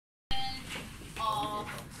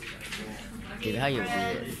Okay, how you do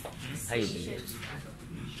it? How you do it?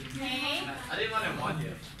 Okay. I didn't want to one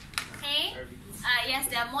here. Okay. Yes,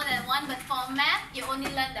 there are more than one, but for math, you only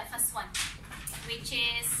learn the first one, which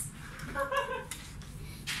is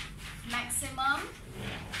maximum,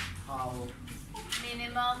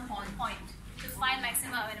 minimum point. To find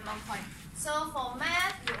maximum or minimum point. So for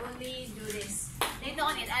math, you only do this. Later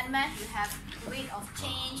on in math, you have rate of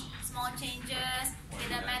change, small changes,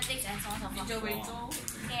 kinematics, and so on and so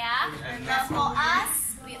forth. Yeah. But for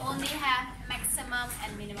us, we only have maximum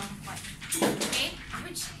and minimum point. Okay,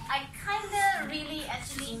 which I kinda really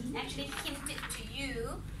actually hinted to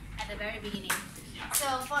you at the very beginning. So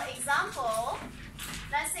for example,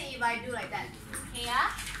 let's say if I do like that. Okay,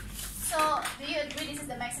 yeah. So do you agree this is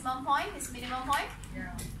the maximum point, this minimum point?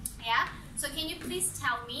 Yeah. Yeah. So can you please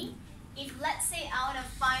tell me, if let's say I want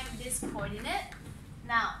to find this coordinate,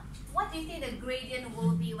 now what do you think the gradient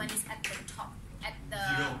will be when it's at the top? At the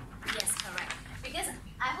 0. Yes, correct. Because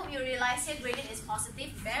I hope you realize here gradient is positive,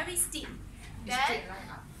 very steep. Then Straight line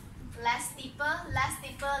up. less steeper, less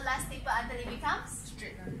steeper, less steeper until it becomes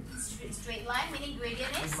Straight line. straight line, meaning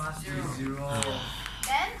gradient is. Must be 0.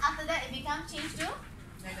 Then after that it becomes changed to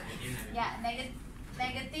Negative.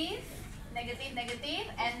 negative,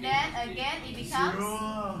 and then again it becomes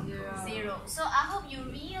zero. So I hope you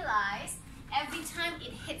realize every time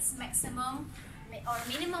it hits maximum or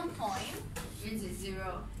minimum point, Means it's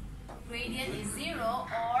 0. gradient is 0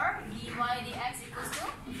 or dy dx equals to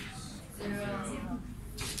 0.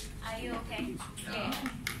 Are you okay? Okay.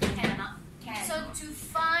 Can or not? Can. So to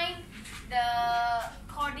find the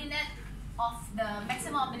coordinate of the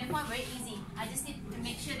maximum or minimum point, very easy. I just need to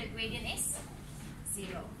make sure the gradient is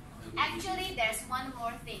 0. Actually, there's one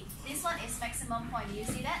more thing. This one is maximum point. Do you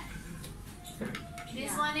see that?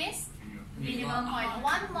 This one is minimum point.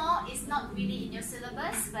 One more is not really in your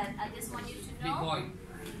syllabus, but I just want you to know.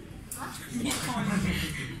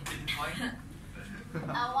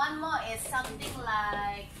 One more is something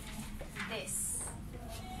like this.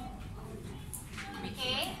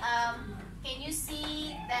 Okay. Can you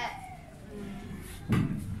see that?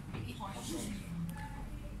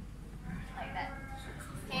 Like that.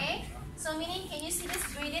 Okay. So meaning, can you see this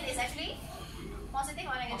gradient is actually positive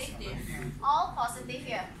or negative? Positive. All positive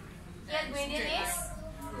here. Here gradient is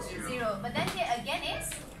 0, but then here again is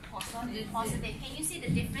positive. Can you see the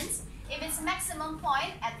difference? If it's maximum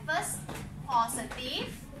point at first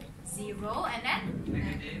positive, 0, and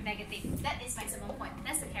then negative. That is maximum point.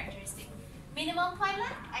 That's the characteristic. Minimum point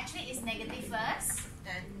actually is negative first,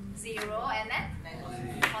 Then 0, and then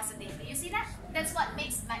negative. positive. Do you see that? That's what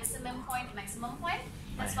makes maximum point maximum point.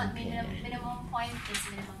 That's what minimum point is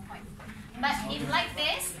minimum point. But if like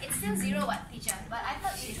this, it's still 0, what, teacher? But I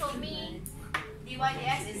thought you told me dy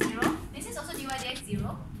dx is 0. This is also dy dx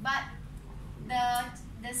 0, but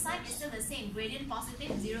the sign is still the same. Gradient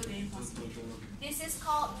positive, 0 gradient positive. This is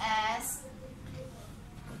called as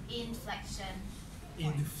inflection.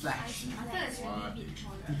 Inflection. I thought it's really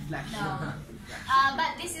Deflection. No.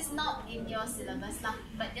 But this is not in your syllabus lah.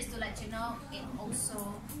 But just to let you know, it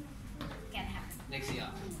also can happen. Next year.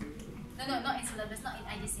 No, not in syllabus, not in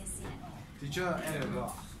IGCSE at all. Teacher, add a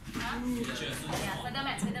block. Huh? Yeah, further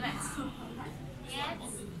maths. Yes.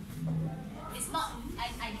 It's not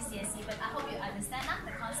IGCSE, but I hope you understand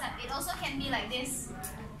the concept. It also can be like this.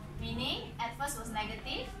 Meaning, at first was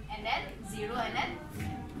negative, and then 0, and then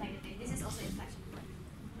negative. This is also inflection.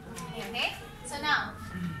 Okay? So now,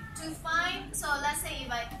 to find, so let's say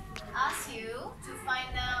if I ask you to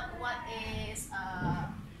find out what is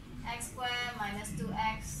x squared minus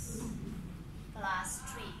 2x plus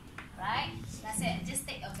 3, right? Let's say, just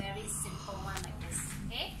take a very simple one like this,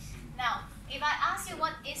 okay? Now, if I ask you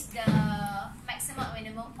what is the maximum or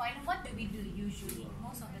minimum point, what do we do usually,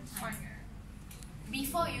 most of the time?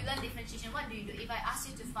 Before you learn differentiation, what do you do? If I ask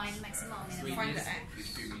you to find maximum or minimum Find point? the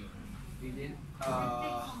x. Gradient.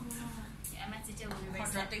 Yeah, math teacher will be very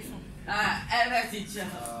sad. Quadratic form. MS teacher.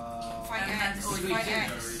 Find x.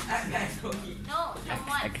 Find x. No, come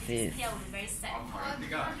on. Axis. Here will be very sad.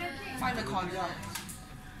 Find the quadrant.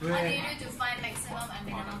 What do you do to find maximum and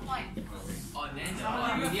minimum point? Oh, then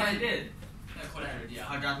I did.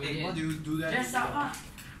 Quadratic. What do you do that?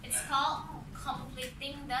 It's called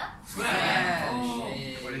completing the Square.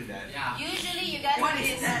 What is that? Yeah. Usually you guys What do is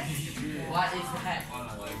this. that? What is that? Oh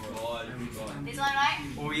my god. This one, right?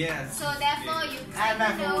 Oh yes. So therefore you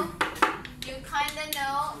kinda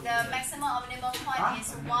know the maximum or minimum point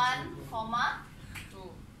is 1,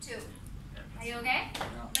 2. Are you okay?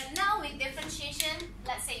 But now with differentiation,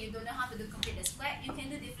 let's say you don't know how to do complete the square, you can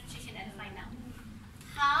do differentiation and find out.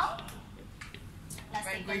 How? Let's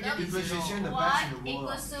take a Gradient look. differentiation the Y best in the world.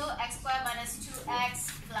 equals to x squared minus 2x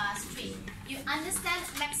plus 3. You understand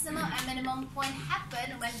maximum and minimum point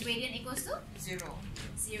happen when gradient equals to 0.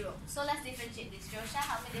 0. So let's differentiate this. Josha,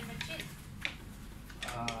 help me differentiate.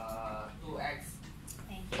 2x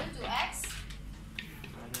Thank you. 2x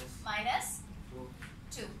minus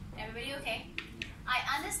 2. 2. Everybody okay? I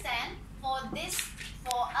understand for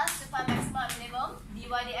us to find maximum and minimum, dy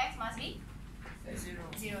dx must be 0.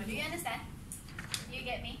 0. Do you understand? Do you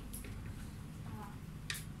get me?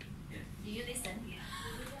 Yes. Do you listen?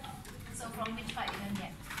 So from which part you don't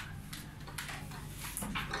get?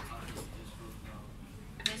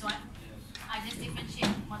 This one? I just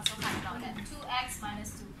differentiate. What's so hard about that? 2x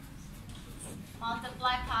minus 2.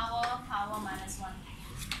 Multiply power minus 1.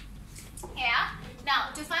 Yeah.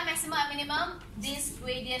 Now, to find maximum and minimum, this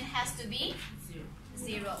gradient has to be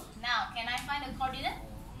 0. Now, can I find a coordinate?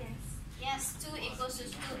 Yes, 2 equals to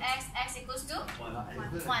 2x, x equals to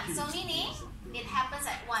 1. So meaning, it happens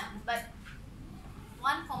at 1. But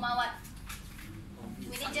 1 comma what?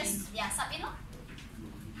 We need just, sub in.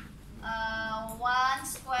 1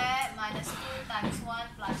 squared minus 2 times 1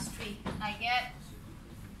 plus 3. I get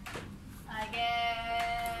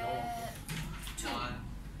 2.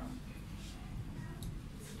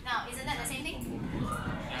 Now, isn't that the same thing?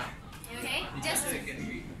 Yeah. You okay? Just,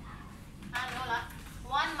 no lah.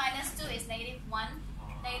 1 minus 2 is negative 1.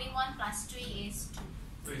 Negative 1 plus 3 is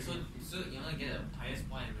 2. Wait, so you're gonna get the highest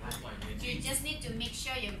point and lowest point. You just need to make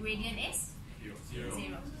sure your gradient is 0.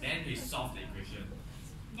 0. Then we solve the equation.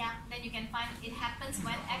 Yeah, then you can find it happens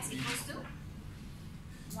when x equals to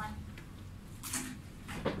 1.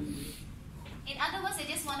 In other words, I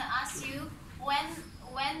just want to ask you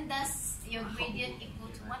when does your gradient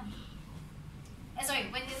equal to 1?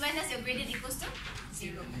 When does your gradient equals to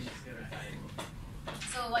 0?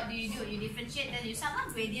 So what do? You differentiate, then you sum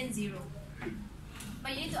up gradient 0.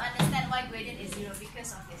 But you need to understand why gradient is 0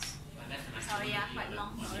 because of this. Sorry, quite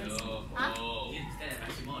long. Huh? Is that a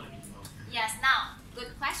maximum or the minimum? Yes, now,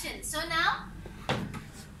 good question. So now,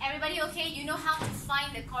 everybody okay? You know how to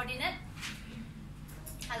find the coordinate?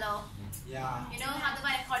 Hello? Yeah. You know how to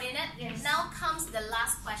find a coordinate? Yes. Now comes the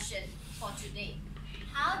last question for today.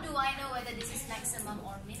 How do I know whether this is maximum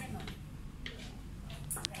or minimum?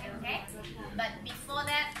 Okay? But before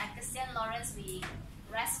that, Christian, Lawrence, we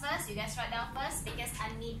rest first. You guys write down first because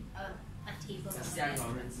I need a table.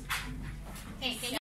 Lawrence. Okay, can you